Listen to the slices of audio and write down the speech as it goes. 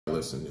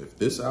Listen, if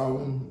this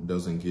album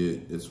doesn't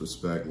get its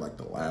respect like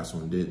the last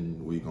one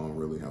didn't, we gonna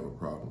really have a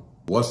problem.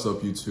 What's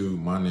up, YouTube?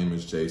 My name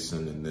is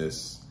Jason, and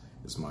this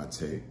is my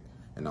take.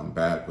 And I'm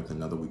back with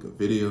another week of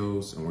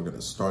videos, and we're gonna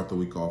start the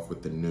week off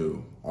with the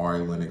new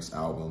Ari Lennox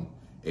album,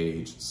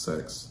 Age,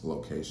 Sex,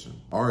 Location.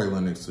 Ari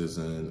Lennox is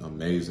an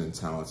amazing,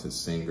 talented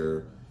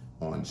singer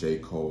on J.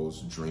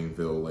 Cole's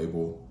Dreamville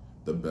label,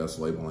 the best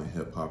label in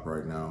hip hop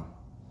right now.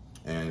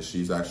 And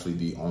she's actually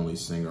the only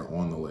singer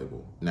on the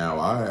label. Now,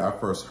 I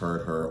first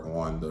heard her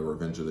on the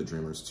Revenge of the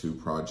Dreamers 2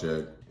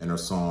 project, and her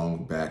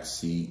song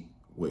Backseat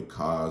with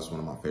Kaz,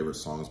 one of my favorite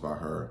songs by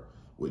her,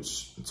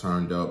 which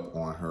turned up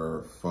on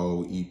her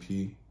Faux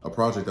EP, a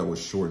project that was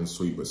short and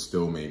sweet, but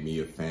still made me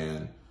a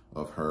fan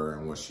of her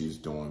and what she's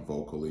doing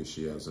vocally.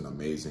 She has an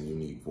amazing,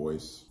 unique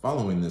voice.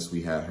 Following this,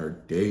 we had her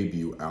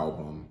debut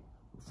album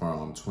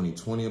from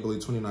 2020, I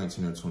believe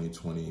 2019 or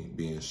 2020,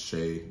 being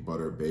Shea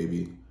Butter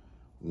Baby.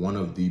 One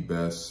of the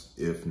best,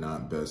 if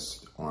not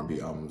best,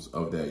 R&B albums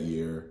of that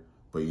year,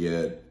 but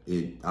yet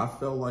I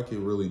felt like it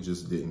really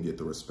just didn't get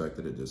the respect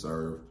that it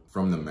deserved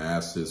from the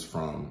masses,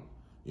 from,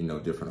 you know,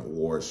 different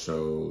award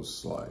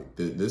shows. Like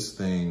this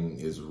thing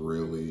is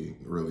really,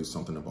 really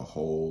something to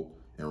behold,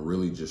 and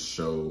really just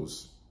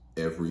shows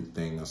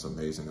everything that's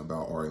amazing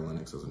about Ari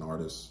Lennox as an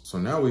artist. So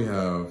now we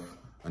have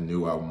a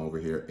new album over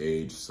here,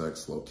 Age,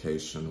 Sex,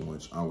 Location,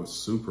 which I was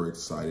super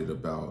excited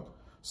about.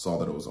 Saw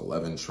that it was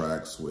 11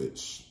 tracks,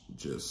 which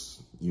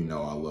just, you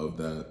know, I love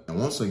that.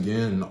 And once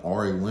again,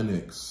 Ari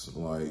Lennox,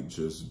 like,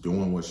 just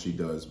doing what she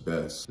does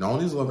best. Now on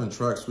these 11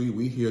 tracks,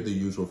 we hear the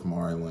usual from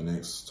Ari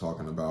Lennox,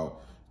 talking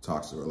about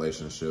toxic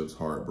relationships,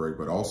 heartbreak,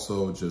 but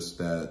also just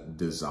that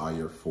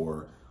desire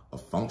for a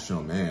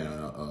functional man,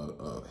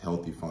 a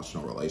healthy,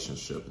 functional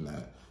relationship, and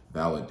that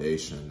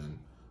validation.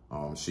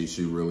 And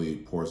she really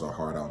pours her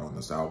heart out on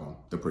this album.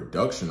 The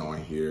production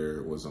on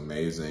here was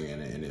amazing,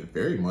 and it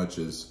very much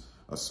is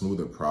a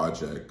smoother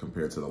project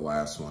compared to the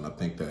last one. I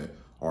think that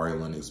Ari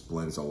Lennox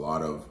blends a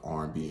lot of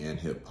R&B and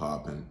hip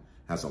hop and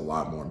has a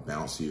lot more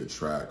bouncier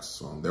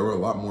tracks. There were a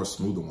lot more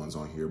smoother ones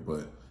on here,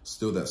 but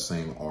still that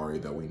same Ari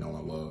that we know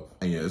and love.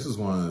 And yeah, this is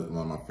one of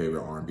my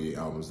favorite R&B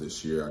albums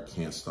this year. I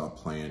can't stop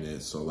playing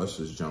it. So let's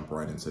just jump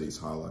right into these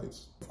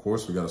highlights. Of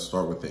course, we got to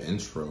start with the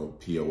intro,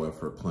 POF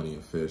for Plenty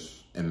of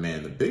Fish. And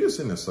man, the biggest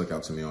thing that stuck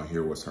out to me on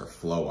here was her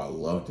flow. I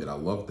loved it. I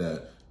loved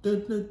that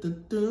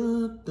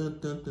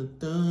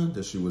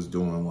that she was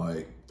doing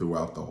like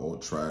throughout the whole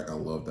track. I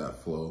love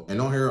that flow. And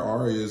on here,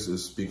 Ari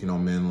is speaking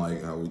on men,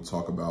 like how we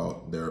talk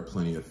about there are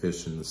plenty of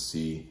fish in the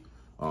sea.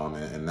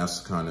 And that's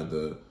kind of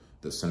the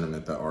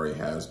sentiment that Ari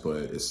has, but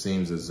it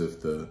seems as if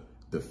the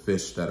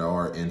fish that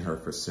are in her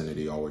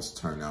vicinity always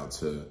turn out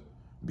to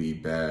be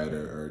bad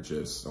or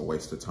just a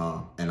waste of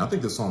time. And I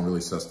think this song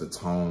really sets the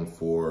tone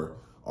for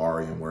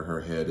Ari and where her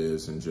head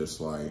is, and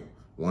just like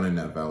wanting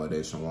that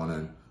validation,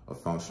 wanting a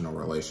functional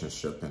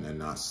relationship, and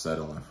not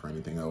settling for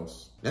anything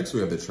else. Next, we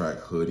have the track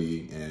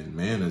Hoodie, and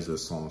man, is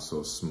this song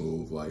so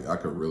smooth. Like, I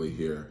could really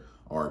hear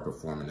Ari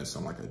performing this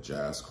in like a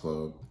jazz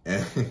club.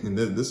 And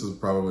this is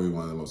probably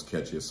one of the most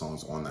catchiest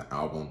songs on the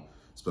album,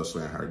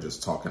 especially in her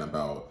just talking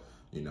about,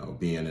 you know,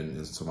 being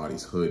in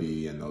somebody's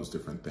hoodie and those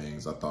different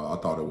things. I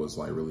thought it was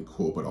like really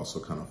cool, but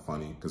also kind of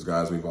funny, because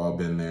guys, we've all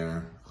been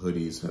there.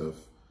 Hoodies have,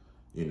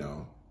 you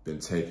know, been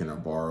taken or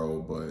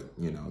borrowed, but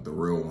you know, the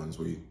real ones,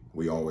 we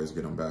always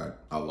get them back.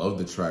 I love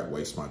the track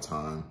Waste My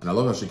Time, and I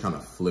love how she kind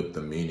of flipped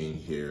the meaning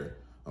here.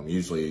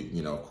 Usually,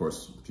 you know, of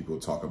course, people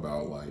talk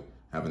about like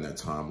having their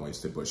time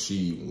wasted, but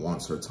she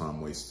wants her time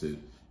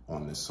wasted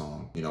on this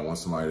song. You know,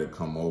 wants somebody to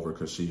come over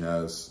because she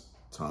has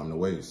time to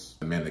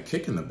waste. And man, the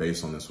kick and the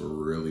bass on this were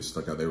really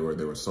stuck out. They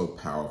were so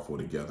powerful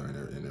together,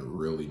 and it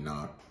really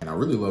knocked. And I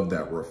really love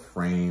that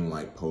refrain,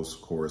 like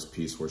post-chorus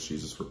piece where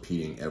she's just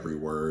repeating every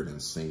word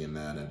and singing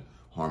that and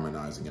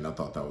harmonizing, and I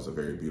thought that was a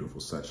very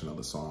beautiful section of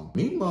the song.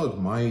 Mean Mug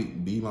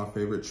might be my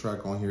favorite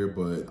track on here,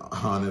 but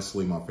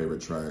honestly, my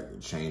favorite track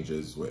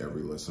changes with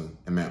every listen.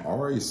 And man,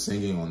 Ari's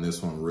singing on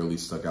this one really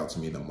stuck out to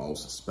me the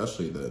most,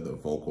 especially the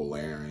vocal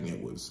layering.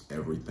 It was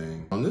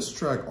everything. On this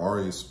track,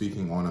 Ari is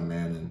speaking on a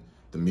man and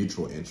the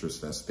mutual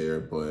interest that's there,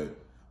 but,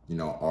 you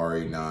know,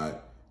 Ari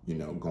not, you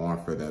know,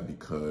 going for that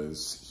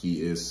because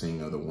he is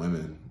seeing other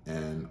women,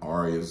 and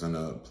Ari is in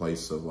a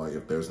place of like,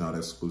 if there's not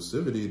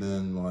exclusivity,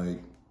 then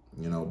like,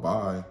 you know,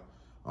 bye.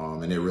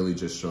 And it really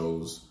just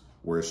shows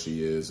where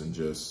she is, and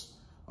just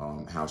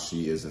how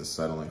she isn't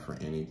settling for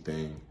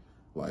anything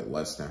like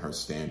less than her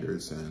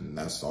standards, and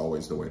that's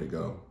always the way to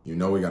go. You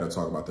know, we got to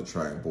talk about the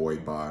track Boy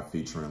Bye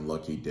featuring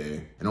Lucky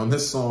Daye. And on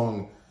this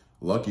song,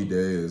 Lucky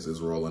Daye is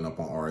rolling up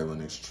on Ari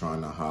Lennox,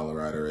 trying to holler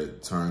at her.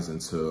 It turns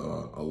into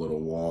a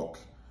little walk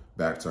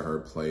back to her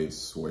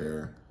place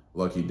where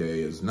Lucky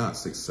Daye is not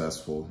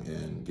successful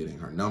in getting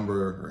her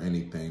number or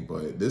anything,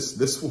 but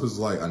this was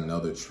like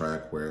another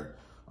track where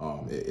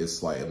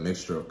it's like a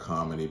mixture of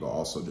comedy, but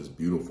also just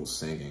beautiful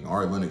singing.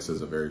 Ari Lennox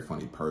is a very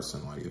funny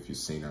person, like if you've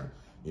seen her,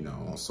 you know,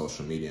 on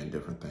social media and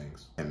different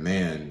things. And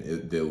man,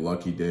 did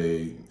Lucky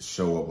Daye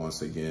show up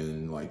once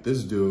again. Like,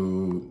 this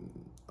dude,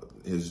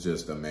 is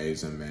just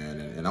amazing, man.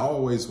 And I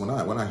always, when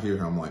I hear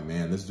him, I'm like,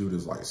 man, this dude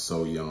is like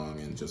so young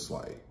and just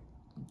like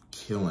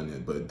killing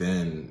it. But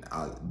then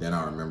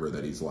I remember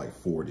that he's like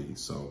 40,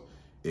 so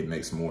it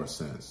makes more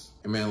sense.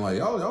 And man, like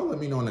y'all let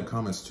me know in the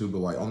comments too, but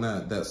like on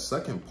that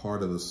second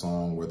part of the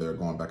song where they're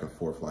going back and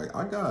forth, like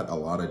I got a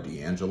lot of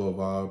D'Angelo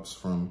vibes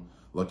from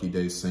Lucky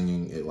Daye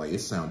singing. It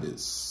sounded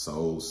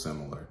so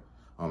similar.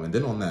 And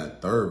then on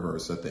that third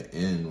verse at the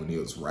end when he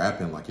was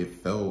rapping, like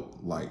it felt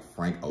like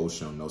Frank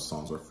Ocean, those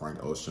songs where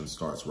Frank Ocean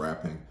starts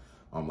rapping.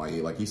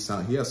 Like he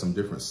has some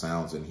different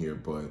sounds in here,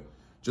 but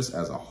just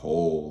as a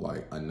whole,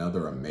 like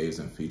another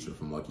amazing feature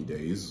from Lucky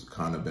Daye. He's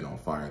kind of been on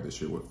fire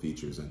this year with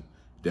features, and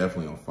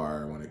definitely on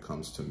fire when it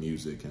comes to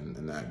music and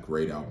that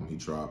great album he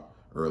dropped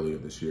earlier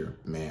this year.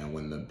 Man,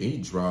 when the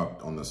beat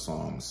dropped on the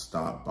song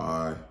Stop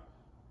By,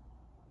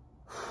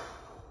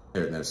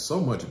 there's so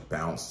much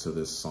bounce to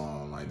this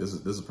song. Like this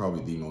is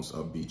probably the most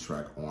upbeat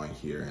track on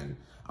here, and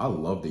I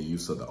love the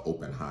use of the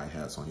open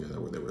hi-hats on here.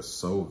 They were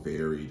so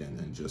varied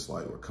and just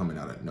like were coming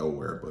out of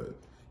nowhere, but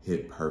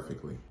hit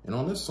perfectly. And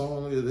on this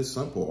song, it's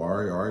simple.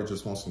 Ari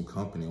just wants some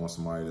company, wants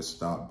somebody to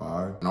stop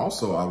by. And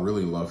also, I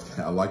really love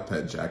that. I like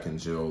that Jack and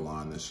Jill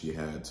line that she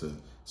had to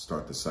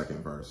start the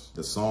second verse.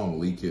 The song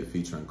Leak It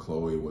featuring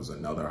Chlöe was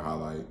another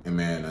highlight. And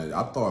man,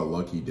 I thought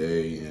Lucky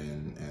Daye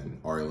and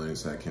Ari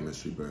Lennox had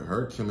chemistry, but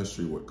her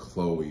chemistry with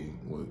Chlöe,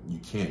 well, you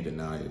can't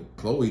deny it.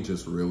 Chlöe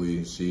just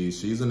really,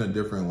 she's in a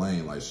different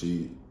lane. Like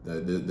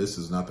this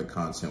is not the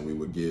content we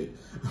would get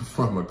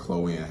from a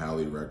Chlöe and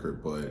Halle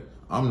record, but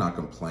I'm not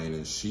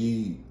complaining.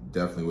 She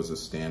definitely was a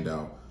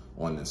standout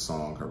on this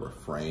song. Her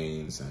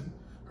refrains and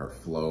her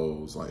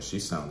flows, like she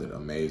sounded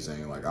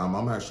amazing. Like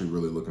I'm actually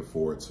really looking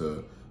forward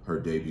to her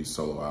debut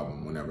solo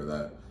album whenever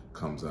that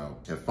comes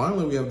out. And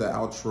finally, we have the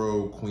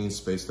outro, Queen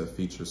Space, that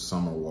features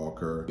Summer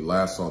Walker. We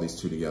last saw these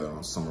two together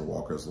on Summer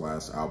Walker's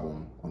last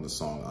album on the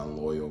song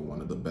Unloyal,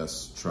 one of the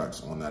best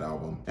tracks on that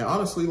album. And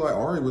honestly, like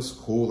Ari was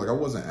cool. Like I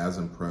wasn't as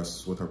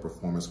impressed with her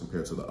performance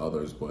compared to the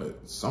others,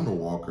 but Summer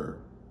Walker,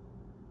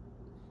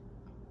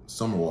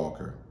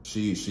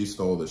 she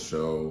stole the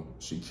show.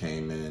 She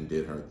came in,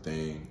 did her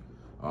thing.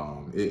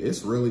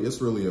 It's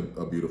really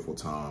a beautiful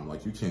time.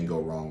 Like you can't go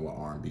wrong with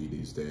R&B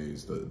these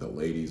days. The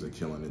ladies are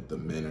killing it, the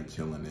men are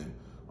killing it.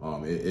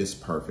 It's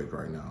perfect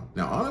right now.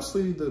 Now,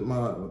 honestly,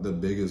 the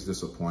biggest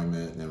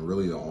disappointment and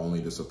really the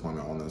only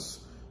disappointment on this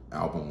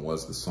album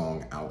was the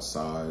song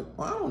Outside.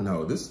 Well, I don't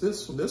know.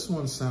 This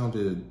one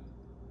sounded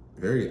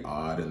very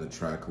odd in the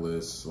track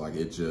list. Like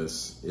it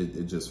just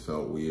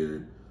felt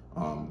weird.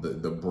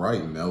 The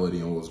bright melody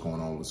and what was going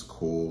on was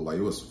cool. Like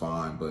it was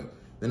fine, but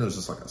then it was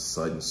just like a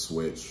sudden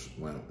switch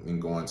when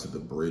going to the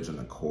bridge and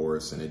the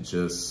chorus, and it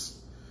just,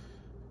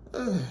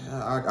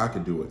 I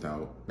could do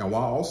without. Now,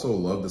 while I also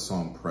love the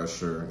song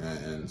Pressure,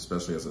 and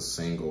especially as a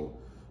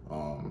single,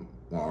 when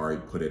Ari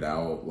put it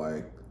out,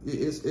 like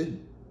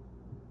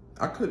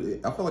I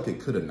felt like it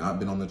could have not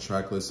been on the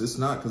track list. It's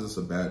not because it's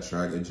a bad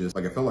track. It just,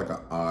 like, it felt like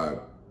an odd,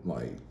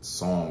 like,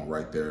 song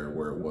right there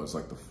where it was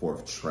like the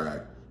fourth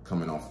track,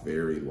 coming off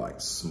very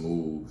like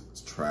smooth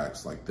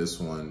tracks. Like this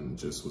one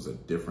just was a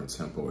different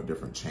tempo, a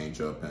different change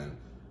up, and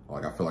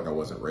like I feel like I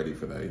wasn't ready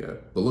for that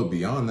yet. But look,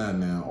 beyond that,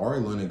 man, Ari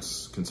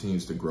Lennox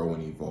continues to grow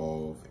and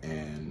evolve,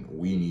 and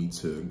we need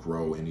to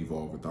grow and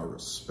evolve with our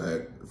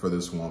respect for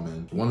this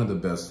woman. One of the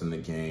best in the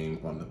game,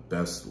 on the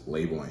best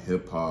label in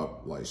hip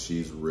hop. Like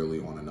she's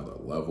really on another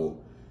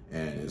level,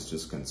 and it's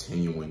just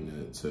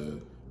continuing to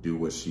do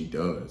what she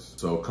does.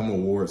 So come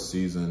awards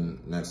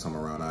season next time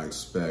around, I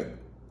expect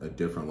a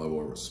different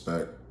level of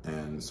respect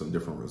and some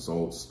different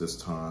results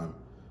this time,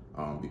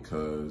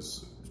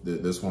 because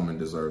this woman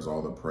deserves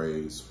all the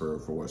praise for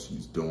what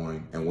she's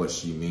doing and what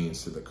she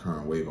means to the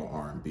current wave of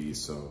R&B.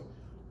 So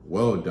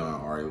well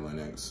done, Ari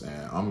Lennox,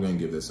 and I'm gonna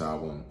give this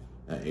album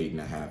an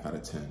 8.5 out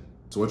of 10.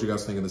 So what you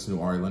guys think of this new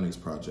Ari Lennox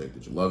project?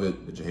 Did you love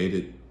it? Did you hate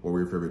it? What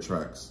were your favorite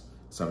tracks?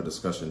 Let's have a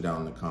discussion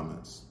down in the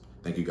comments.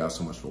 Thank you guys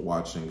so much for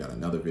watching. Got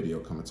another video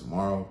coming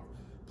tomorrow.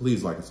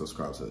 Please like and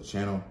subscribe to the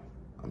channel.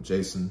 I'm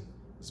Jason.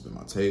 This has been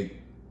my take,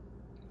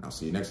 and I'll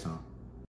see you next time.